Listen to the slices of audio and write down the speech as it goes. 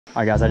All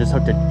right, guys, I just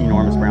hooked an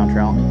enormous brown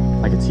trout.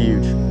 Like, it's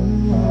huge.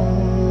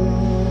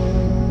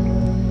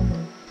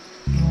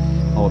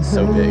 Oh, it's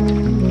so big.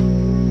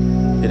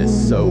 It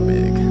is so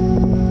big.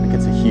 Like,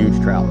 it's a huge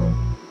trout.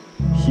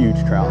 Huge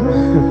trout.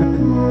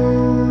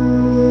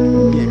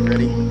 Get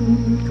ready.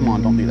 Come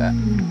on, don't do that.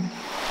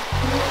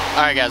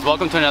 All right, guys,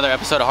 welcome to another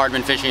episode of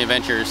Hardman Fishing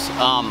Adventures.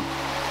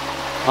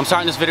 I'm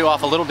starting this video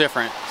off a little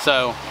different.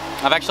 So,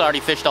 I've actually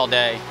already fished all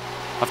day.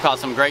 I've caught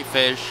some great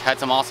fish, had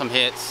some awesome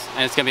hits,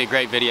 and it's gonna be a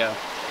great video.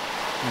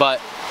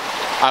 But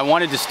I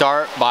wanted to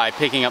start by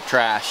picking up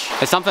trash.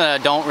 It's something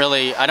that I don't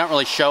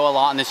really show a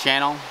lot on this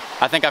channel.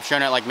 I think I've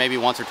shown it like maybe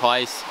once or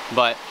twice,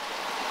 but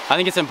I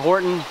think it's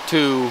important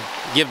to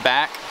give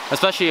back,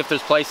 especially if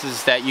there's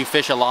places that you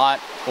fish a lot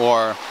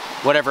or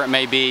whatever it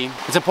may be.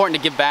 It's important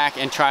to give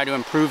back and try to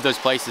improve those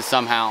places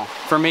somehow.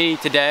 For me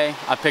today,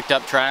 I picked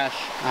up trash.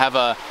 I have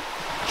a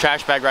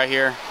trash bag right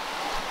here.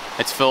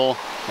 It's full,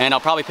 and I'll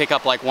probably pick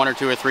up like 1 or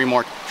 2 or 3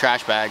 more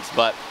trash bags.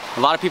 But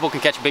a lot of people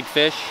can catch big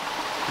fish,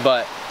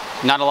 but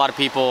not a lot of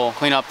people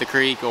clean up the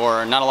creek,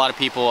 or not a lot of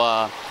people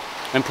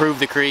improve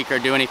the creek or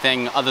do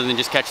anything other than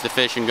just catch the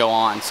fish and go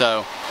on.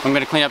 So I'm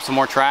gonna clean up some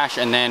more trash,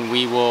 and then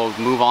we will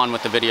move on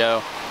with the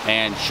video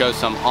and show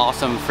some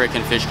awesome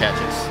freaking fish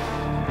catches.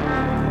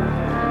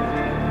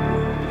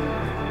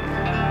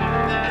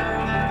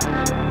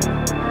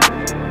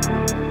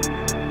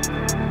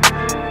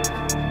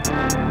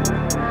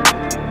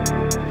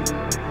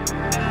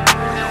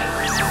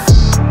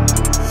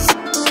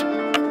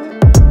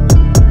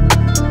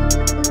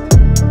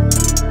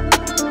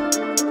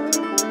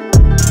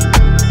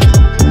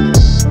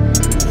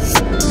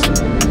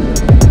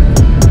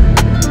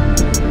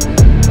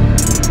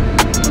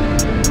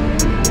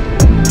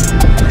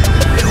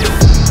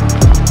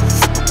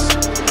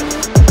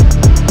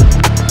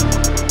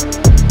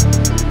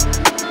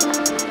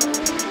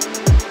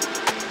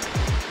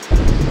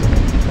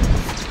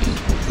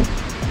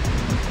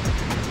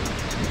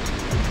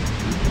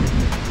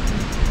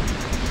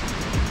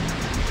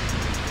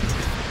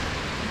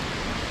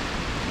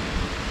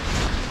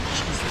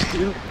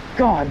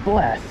 God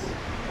bless.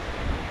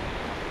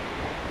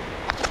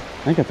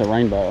 I think it's a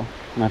rainbow,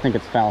 and I think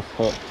it's foul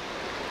hooked.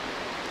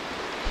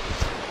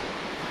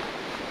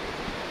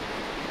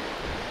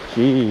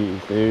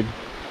 Jeez, dude.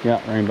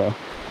 Yeah, rainbow.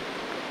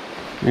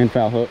 And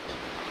foul hooked.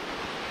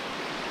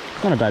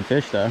 It's not a bad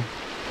fish, though.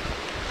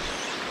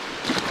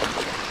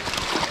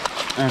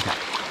 Okay.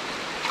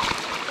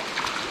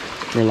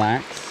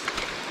 Relax.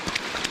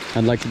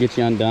 I'd like to get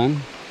you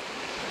undone.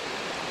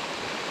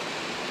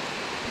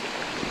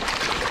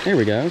 There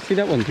we go. See,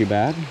 that wasn't too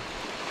bad.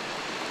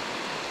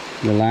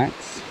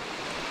 Relax.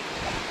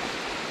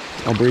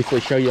 I'll briefly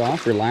show you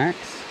off. Relax.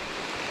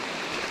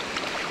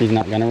 He's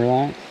not gonna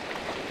relax.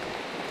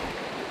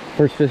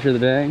 First fish of the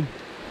day.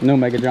 No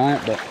mega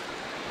giant, but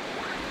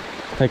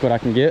take what I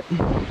can get.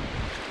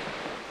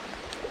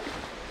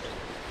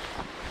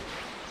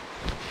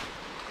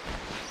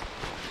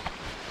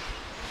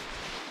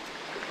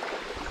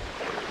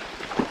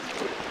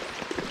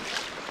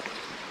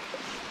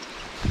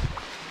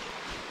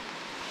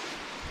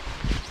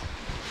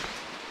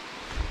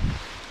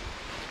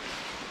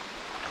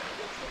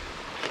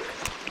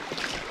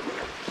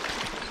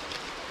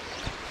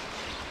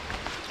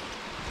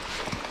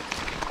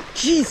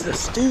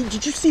 Jesus, dude,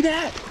 did you see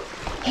that?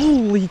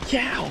 Holy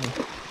cow.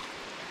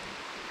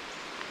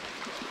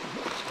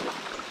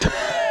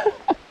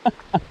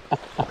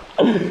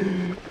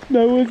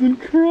 That was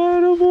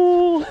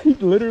incredible. He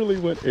literally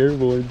went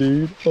airborne,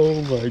 dude.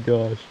 Oh my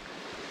gosh.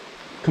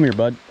 Come here,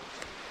 bud.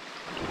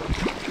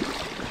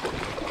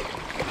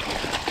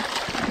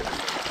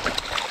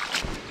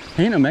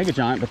 He ain't a mega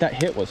giant, but that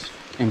hit was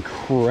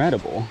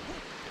incredible.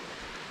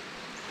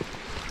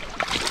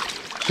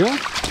 Sure.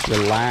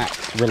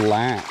 Relax,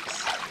 relax.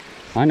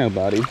 I know,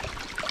 buddy.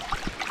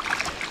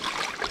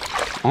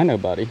 I know,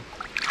 buddy.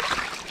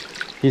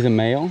 He's a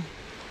male.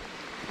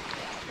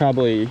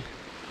 Probably,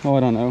 oh, I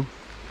don't know,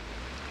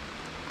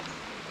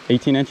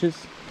 18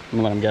 inches. I'm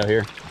gonna let him go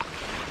here.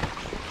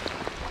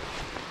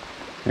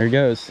 There he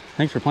goes.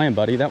 Thanks for playing,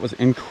 buddy. That was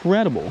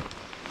incredible.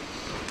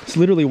 It's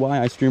literally why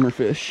I streamer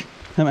fish.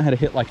 Haven't had a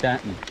hit like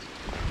that in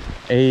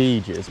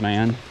ages,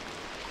 man.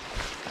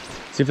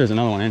 See if there's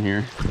another one in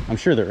here. I'm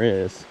sure there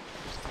is.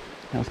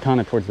 That was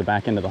kind of towards the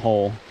back end of the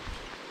hole.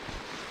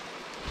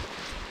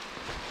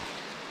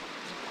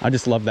 I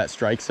just love that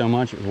strike so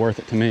much. It was worth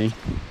it to me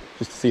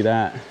just to see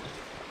that.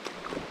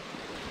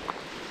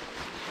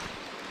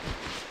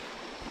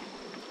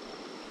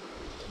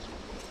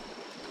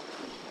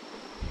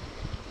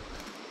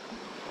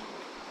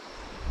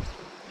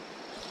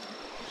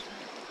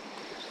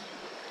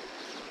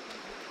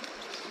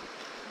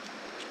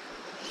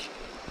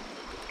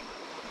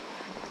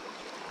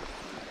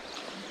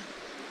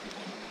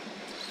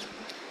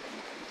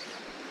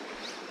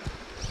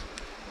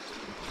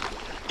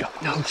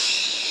 No,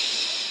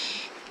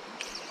 shh.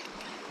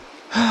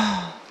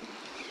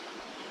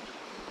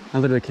 I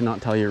literally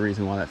cannot tell you a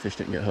reason why that fish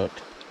didn't get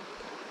hooked.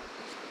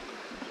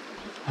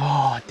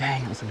 Oh,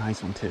 dang, that was a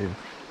nice one too.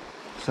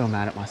 So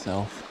mad at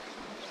myself.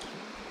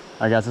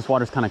 right, guys, this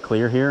water's kind of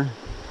clear here.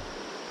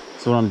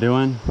 So what I'm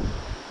doing,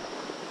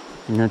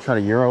 I'm gonna try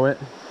to Euro it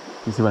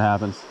and see what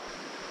happens.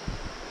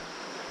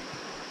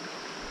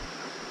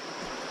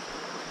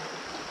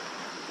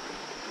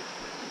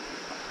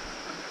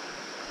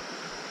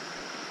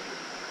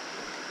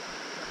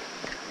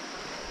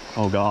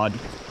 Oh God,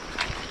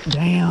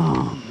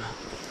 damn.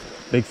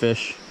 Big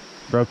fish,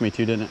 broke me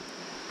too, didn't it?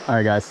 All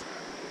right, guys,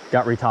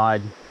 got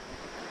retied.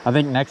 I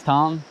think next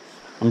time,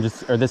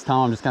 this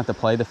time I'm just gonna have to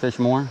play the fish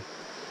more.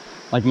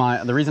 Like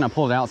the reason I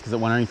pulled it out is because it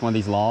went underneath one of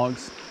these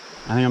logs.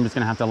 I think I'm just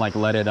gonna have to like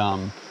let it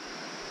run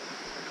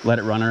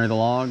under the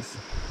logs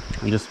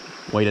and just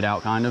wait it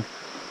out kind of,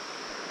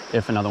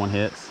 if another one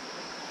hits.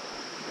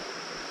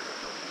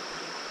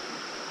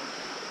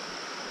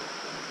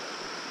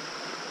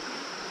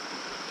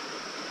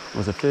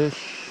 Was a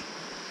fish,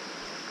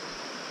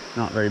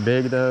 not very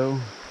big though.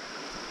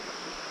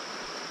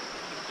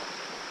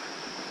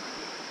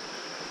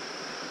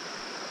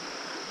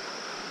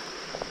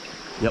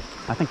 Yep,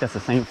 I think that's the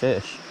same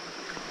fish.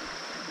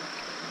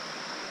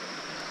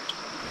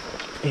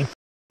 It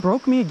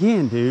broke me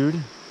again,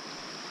 dude.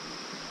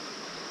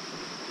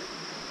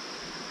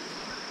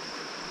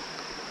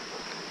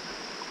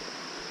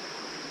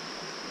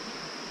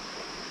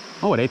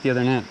 Oh, it ate the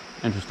other net.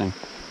 Interesting.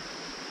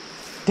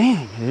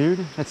 Dang,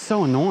 dude, that's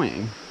so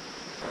annoying.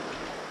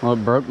 Well,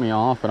 it broke me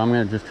off, but I'm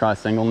gonna just try a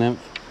single nymph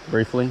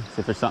briefly, see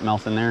if there's something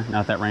else in there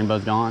now that that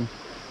rainbow's gone.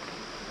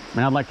 I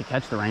mean, I'd like to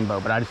catch the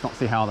rainbow, but I just don't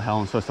see how the hell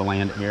I'm supposed to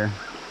land it here.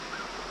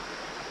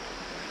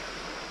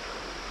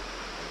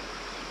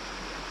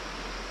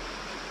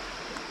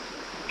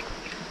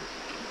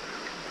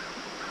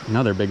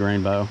 Another big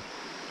rainbow.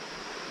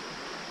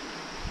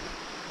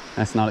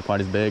 That's not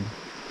quite as big.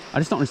 I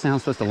just don't understand how I'm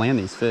supposed to land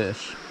these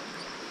fish.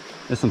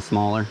 This one's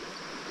smaller.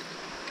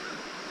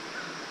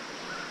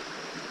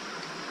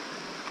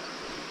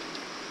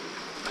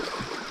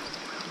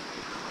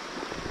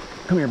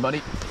 Come here,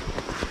 buddy.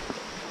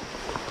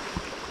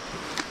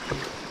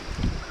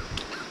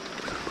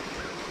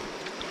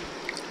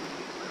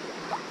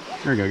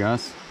 There we go,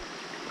 guys.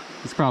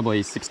 It's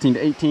probably 16 to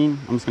 18.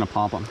 I'm just gonna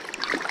pop them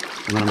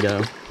and let them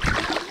go.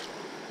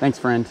 Thanks,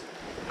 friend.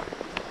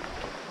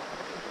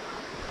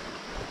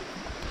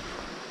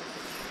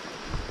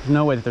 There's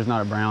no way that there's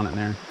not a brown in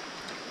there.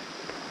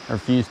 I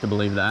refuse to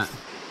believe that.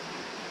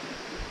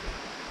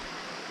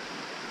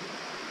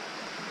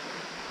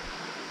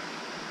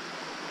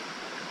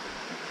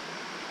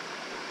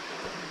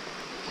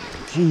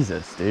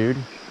 Jesus, dude.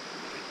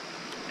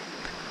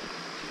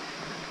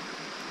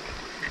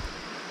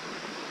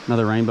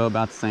 Another rainbow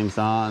about the same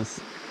size.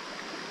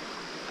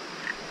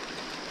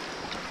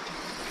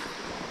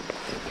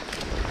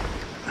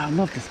 I'd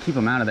love to keep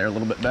them out of there a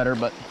little bit better,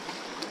 but...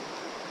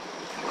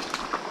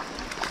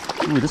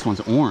 Ooh, this one's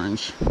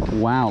orange.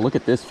 Wow, look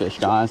at this fish,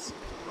 guys.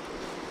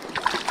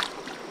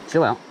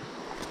 Chill out.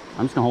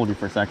 I'm just gonna hold you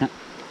for a second.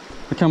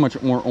 Look how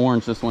much more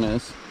orange this one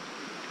is.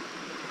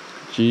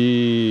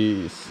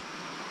 Jeez.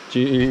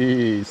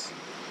 Jeez.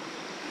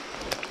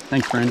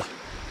 Thanks, friend.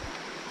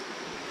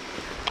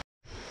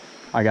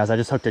 All right, guys, I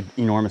just hooked an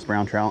enormous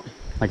brown trout.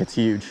 Like, it's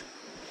huge.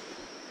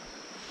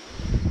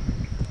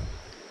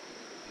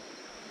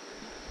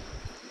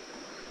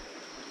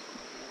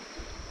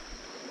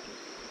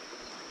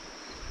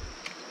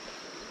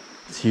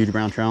 It's a huge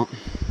brown trout.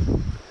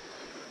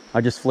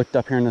 I just flicked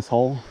up here in this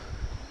hole.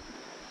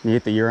 You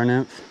get the Euro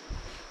Nymph.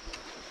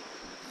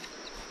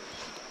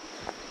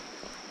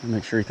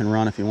 Make sure he can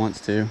run if he wants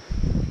to.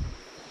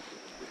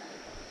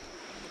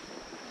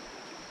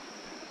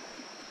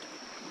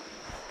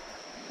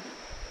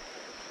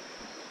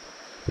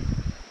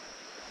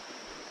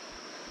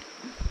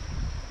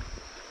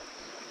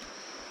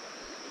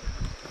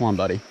 Come on,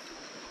 buddy.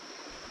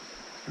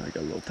 I got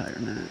a little tighter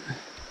than that.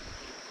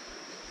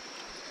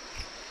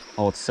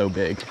 Oh, it's so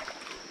big.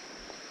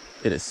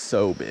 It is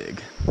so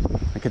big.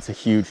 Like, it's a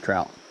huge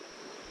trout.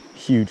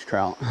 Huge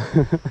trout.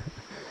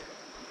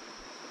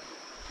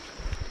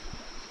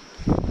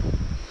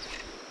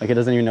 Like, it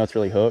doesn't even know it's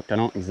really hooked. I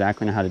don't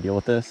exactly know how to deal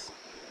with this.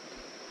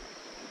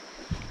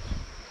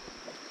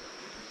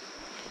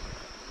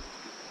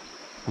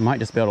 I might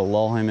just be able to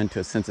lull him into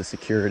a sense of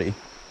security.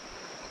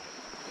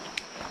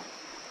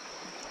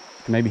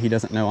 Maybe he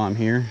doesn't know I'm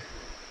here.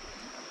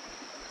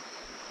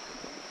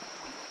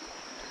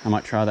 I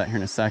might try that here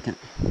in a second.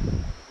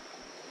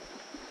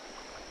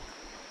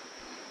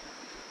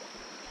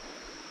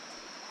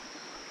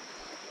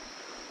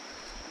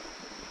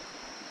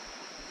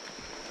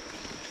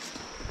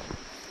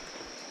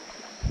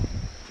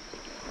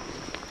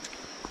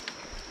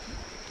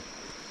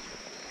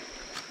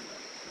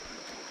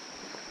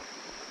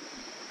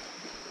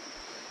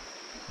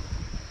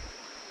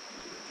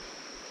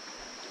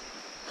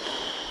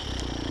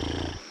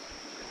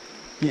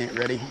 He ain't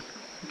ready.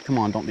 Come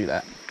on, don't do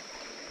that.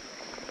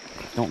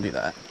 Don't do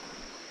that.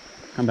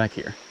 Come back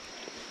here.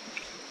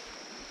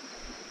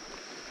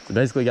 So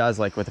basically, guys,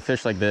 like with a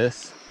fish like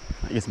this,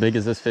 like as big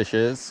as this fish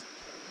is,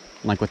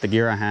 like with the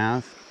gear I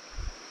have,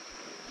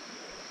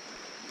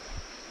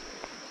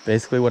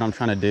 basically what I'm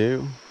trying to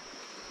do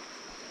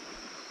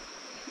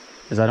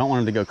is I don't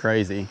want him to go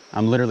crazy.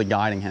 I'm literally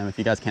guiding him, if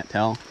you guys can't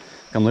tell.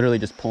 I'm literally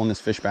just pulling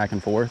this fish back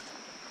and forth.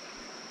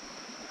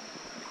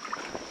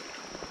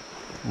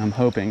 And I'm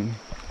hoping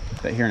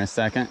that here in a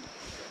second,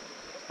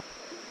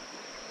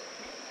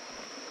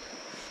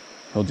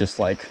 he'll just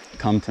like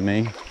come to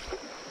me.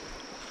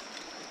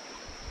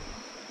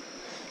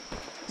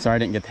 Sorry I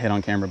didn't get the hit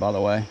on camera, by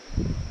the way.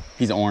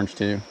 He's orange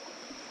too.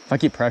 If I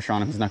keep pressure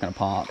on him, he's not gonna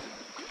pop.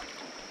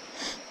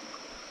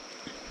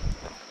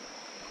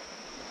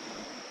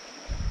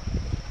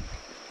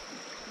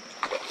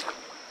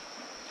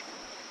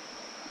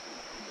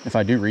 If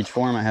I do reach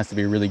for him, it has to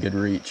be a really good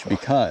reach,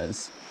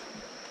 because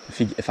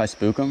if I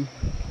spook him,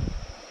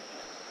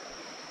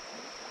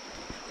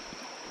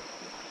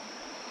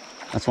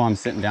 that's why I'm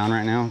sitting down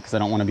right now, because I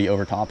don't want to be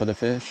over top of the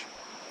fish.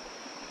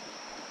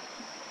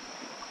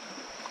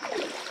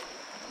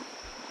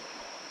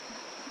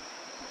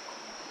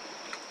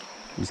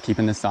 I'm just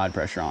keeping the side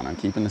pressure on him,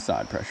 keeping the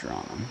side pressure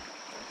on him.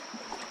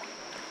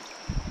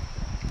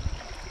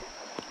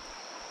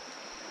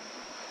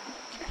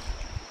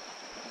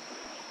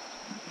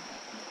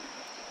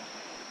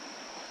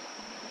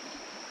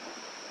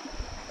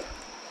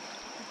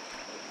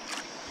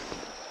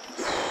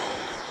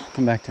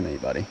 Come back to me,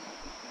 buddy.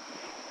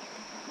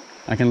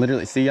 I can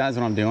literally see, guys,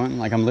 what I'm doing.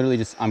 Like,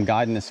 I'm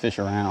guiding this fish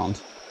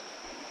around.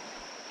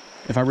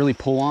 If I really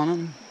pull on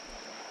him,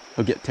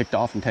 he'll get ticked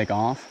off and take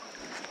off.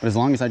 But as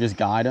long as I just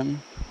guide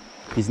him,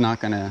 he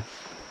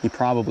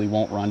probably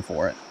won't run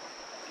for it.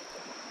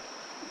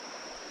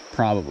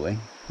 Probably.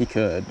 He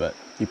could, but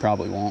he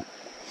probably won't.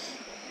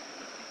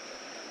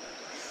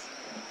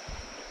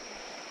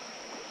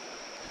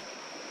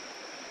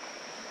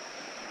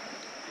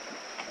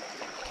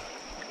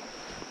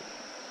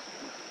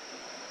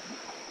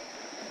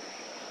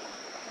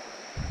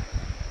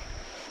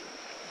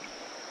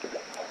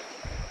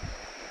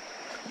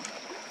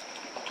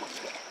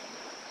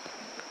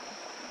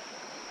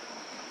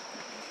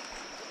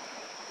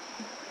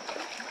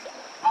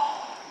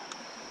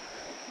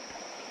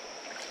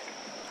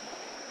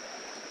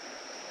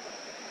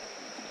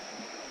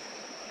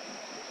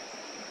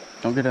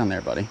 Don't get down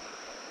there, buddy.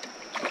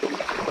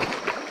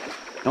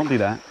 Don't do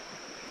that.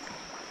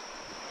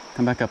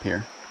 Come back up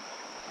here.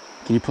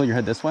 Can you pull your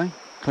head this way?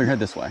 Pull your head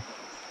this way.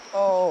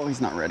 Oh,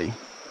 he's not ready.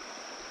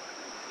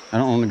 I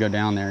don't want him to go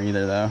down there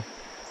either, though.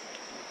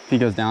 If he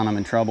goes down, I'm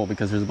in trouble,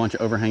 because there's a bunch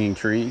of overhanging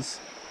trees.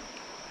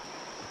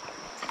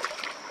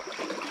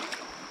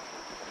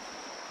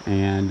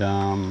 And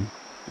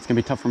it's gonna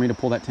be tough for me to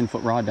pull that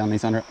 10-foot rod down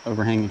these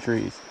overhanging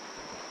trees.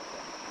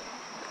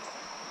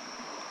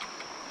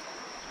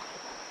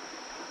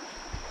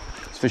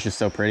 Fish is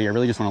so pretty. I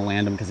really just want to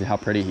land him because of how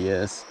pretty he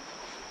is.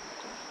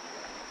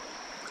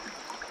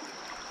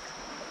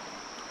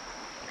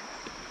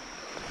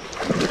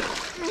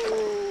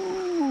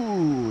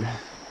 Ooh.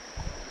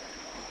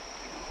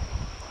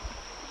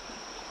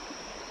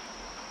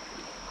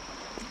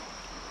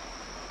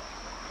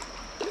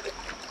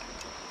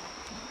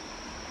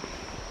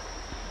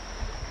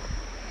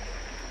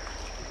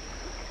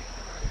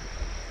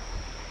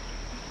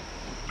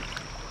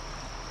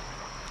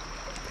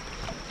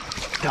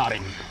 Got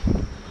him.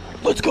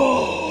 Let's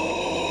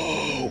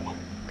go!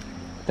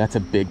 That's a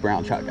big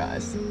brown trout,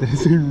 guys.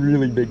 That's a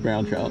really big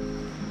brown trout.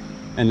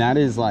 And that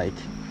is like,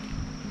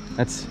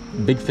 that's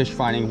big fish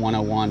fighting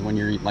 101 when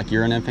you're like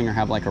Euro nymphing or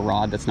have like a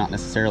rod that's not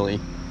necessarily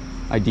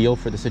ideal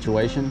for the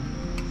situation.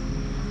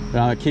 But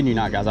I'm kidding you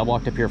not, guys. I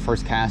walked up here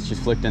first cast,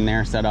 just flicked in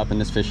there, set up, and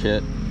this fish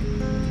hit.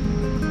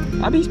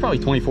 I think he's probably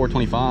 24,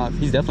 25.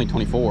 He's definitely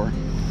 24. All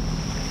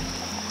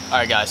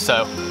right, guys,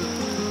 so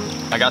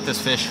I got this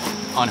fish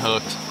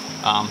unhooked.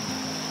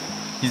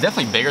 He's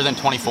definitely bigger than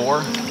 24.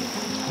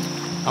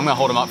 I'm gonna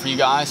hold him up for you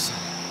guys.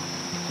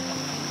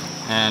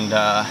 And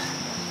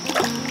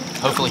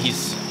hopefully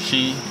he's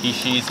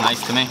she's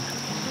nice to me,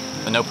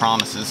 but no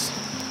promises.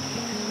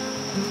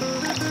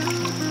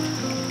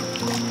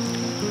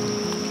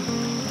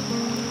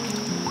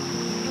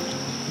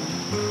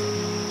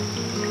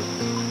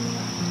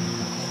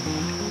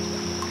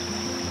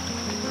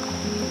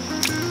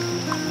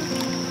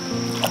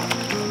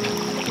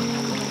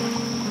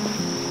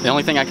 The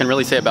only thing I can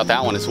really say about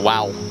that one is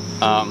wow.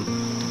 I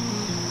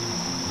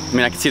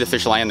mean, I can see the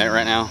fish laying there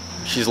right now.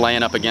 She's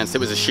laying up against, it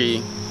was a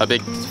she, a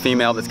big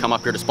female that's come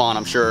up here to spawn,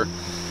 I'm sure.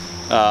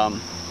 They're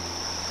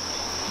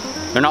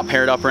not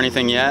paired up or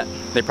anything yet.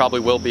 They probably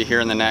will be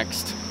here in the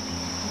next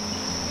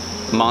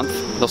month.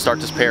 They'll start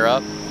to pair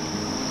up.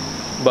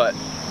 But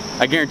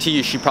I guarantee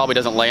you she probably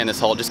doesn't lay in this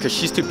hole just because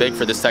she's too big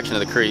for this section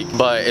of the creek.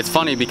 But it's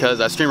funny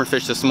because I streamer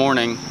fished this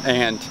morning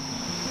and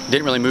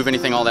didn't really move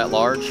anything all that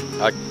large.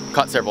 I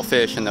caught several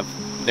fish and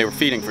they were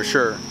feeding for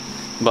sure.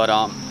 But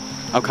I'm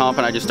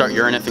confident I just start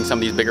Euro nymphing some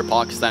of these bigger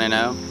pockets that I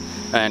know.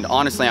 And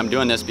honestly, I'm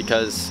doing this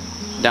because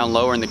down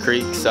lower in the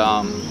creeks,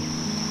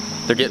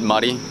 they're getting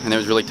muddy and it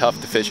was really tough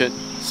to fish it.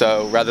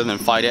 So rather than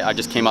fight it, I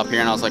just came up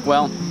here and I was like,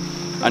 well,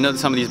 I know that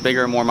some of these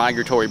bigger, more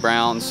migratory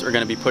browns are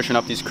gonna be pushing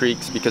up these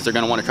creeks because they're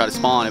gonna wanna try to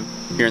spawn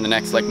here in the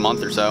next like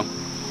month or so.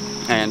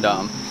 And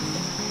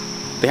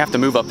they have to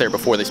move up there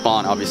before they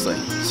spawn, obviously.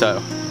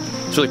 So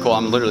It's really cool.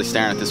 I'm literally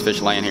staring at this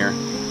fish laying here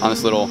on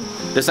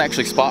this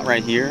actually spot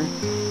right here.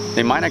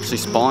 They might actually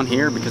spawn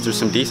here because there's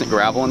some decent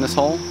gravel in this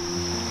hole.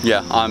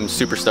 Yeah, I'm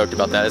super stoked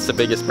about that. It's the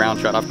biggest brown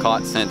trout I've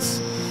caught since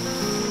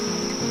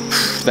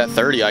that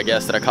 30, I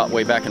guess, that I caught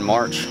way back in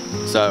March.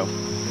 So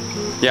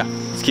yeah,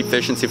 let's keep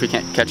fishing, see if we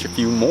can't catch a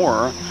few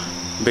more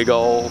big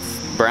old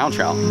brown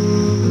trout.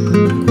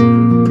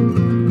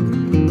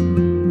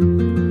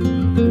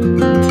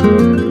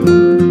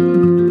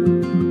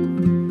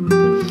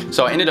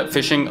 So I ended up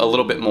fishing a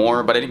little bit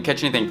more, but I didn't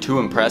catch anything too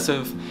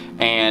impressive.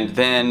 And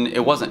then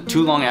it wasn't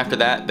too long after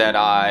that that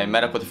I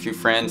met up with a few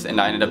friends,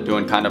 and I ended up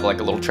doing kind of like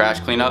a little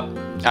trash cleanup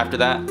after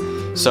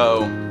that.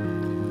 So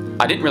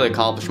I didn't really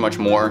accomplish much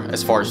more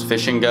as far as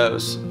fishing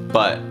goes,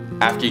 but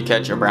after you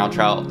catch a brown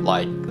trout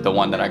like the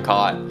one that I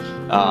caught,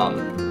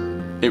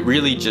 it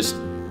really just,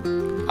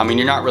 I mean,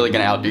 you're not really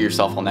gonna outdo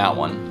yourself on that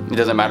one. It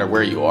doesn't matter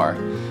where you are.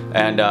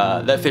 And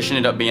that fish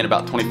ended up being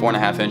about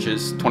 24.5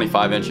 inches,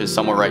 25 inches,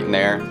 somewhere right in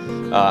there.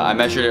 I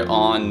measured it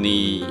on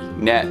the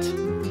net,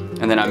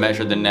 and then I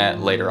measured the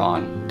net later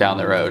on down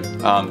the road.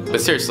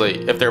 But seriously,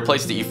 if there are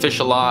places that you fish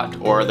a lot,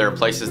 or there are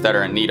places that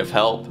are in need of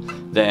help,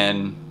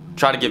 then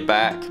try to give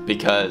back,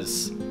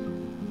 because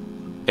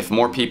if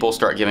more people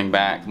start giving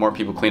back, more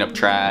people clean up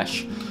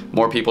trash,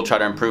 more people try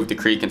to improve the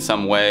creek in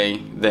some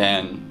way,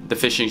 then the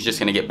fishing is just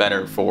gonna get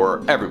better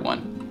for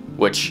everyone,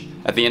 which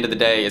at the end of the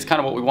day is kind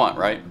of what we want,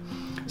 right?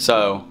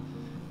 So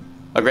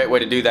a great way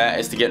to do that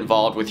is to get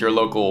involved with your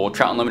local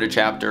Trout Unlimited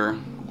chapter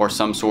or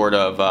some sort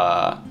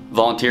of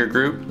volunteer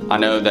group. I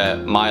know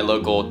that my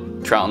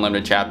local Trout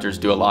Unlimited chapters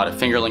do a lot of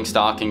fingerling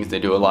stockings, they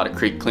do a lot of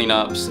creek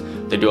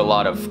cleanups, they do a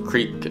lot of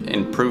creek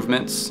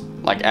improvements,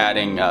 like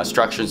adding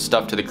structures and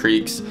stuff to the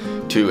creeks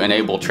to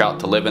enable trout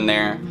to live in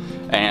there.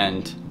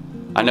 And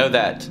I know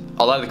that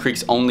a lot of the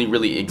creeks only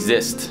really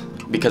exist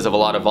because of a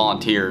lot of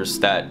volunteers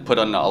that put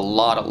in a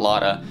lot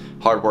of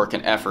hard work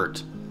and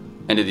effort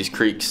into these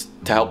creeks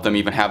to help them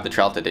even have the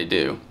trout that they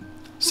do.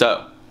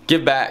 So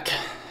give back,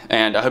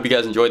 and I hope you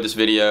guys enjoyed this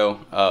video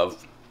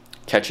of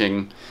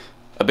catching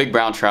a big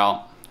brown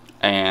trout.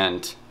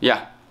 And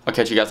yeah, I'll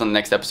catch you guys on the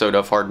next episode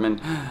of Hardman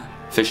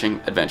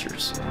Fishing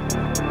Adventures.